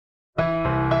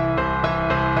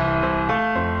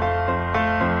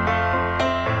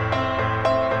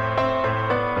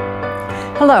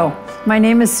Hello, my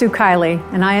name is Sue Kiley,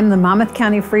 and I am the Monmouth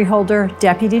County Freeholder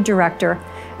Deputy Director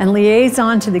and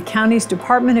Liaison to the county's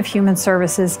Department of Human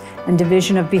Services and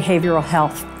Division of Behavioral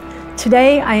Health.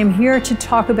 Today, I am here to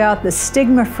talk about the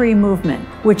Stigma-Free movement,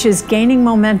 which is gaining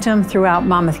momentum throughout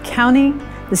Monmouth County,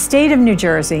 the state of New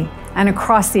Jersey, and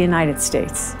across the United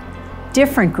States.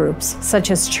 Different groups,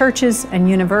 such as churches and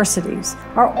universities,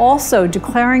 are also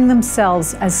declaring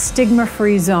themselves as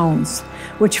stigma-free zones,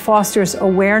 which fosters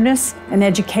awareness and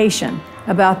education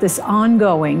about this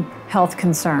ongoing health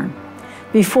concern.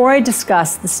 Before I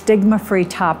discuss the stigma-free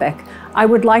topic, I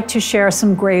would like to share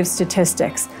some grave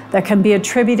statistics that can be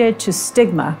attributed to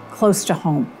stigma close to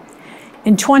home.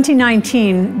 In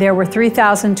 2019, there were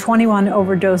 3,021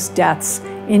 overdose deaths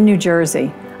in New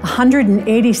Jersey.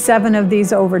 187 of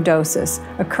these overdoses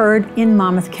occurred in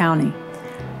Monmouth County.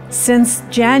 Since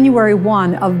January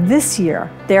 1 of this year,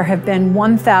 there have been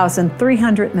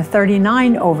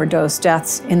 1,339 overdose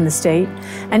deaths in the state,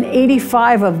 and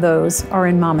 85 of those are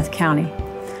in Monmouth County.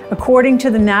 According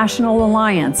to the National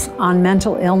Alliance on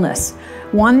Mental Illness,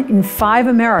 1 in 5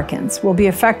 Americans will be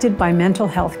affected by mental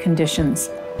health conditions.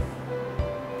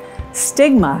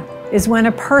 Stigma is when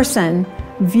a person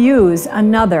views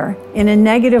another in a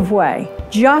negative way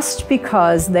just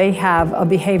because they have a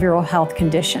behavioral health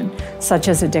condition, such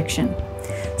as addiction.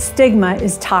 Stigma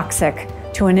is toxic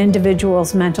to an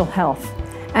individual's mental health,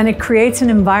 and it creates an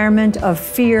environment of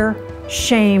fear,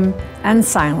 shame, and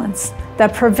silence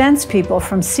that prevents people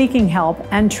from seeking help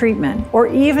and treatment, or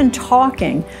even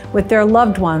talking with their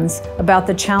loved ones about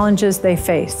the challenges they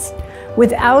face.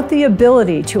 Without the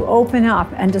ability to open up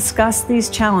and discuss these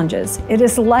challenges, it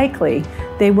is likely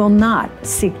they will not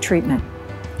seek treatment.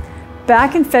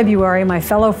 Back in February, my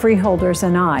fellow freeholders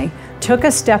and I took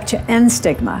a step to end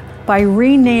stigma by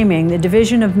renaming the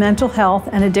Division of Mental Health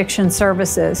and Addiction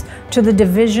Services to the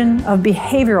Division of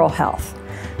Behavioral Health.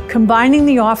 Combining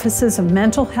the offices of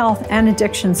mental health and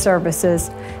addiction services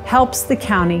helps the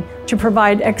county to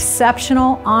provide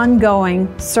exceptional ongoing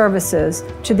services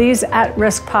to these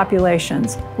at-risk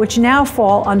populations, which now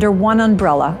fall under one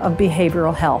umbrella of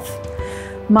behavioral health.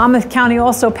 Monmouth County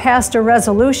also passed a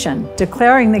resolution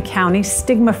declaring the county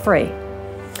stigma-free.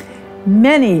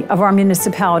 Many of our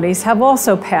municipalities have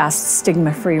also passed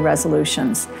stigma-free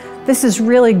resolutions. This is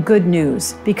really good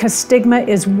news because stigma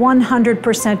is 100%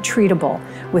 treatable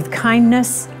with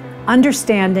kindness,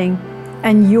 understanding,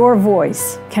 and your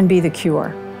voice can be the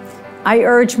cure. I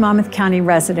urge Monmouth County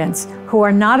residents who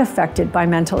are not affected by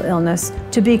mental illness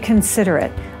to be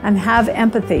considerate and have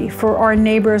empathy for our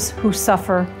neighbors who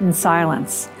suffer in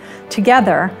silence.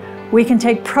 Together, we can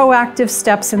take proactive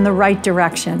steps in the right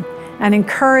direction and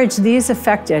encourage these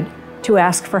affected to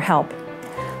ask for help.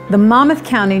 The Monmouth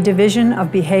County Division of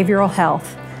Behavioral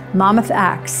Health, Monmouth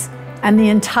Acts, and the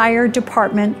entire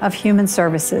Department of Human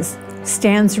Services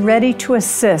stands ready to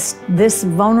assist this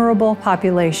vulnerable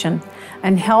population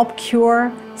and help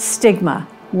cure stigma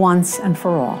once and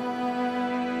for all.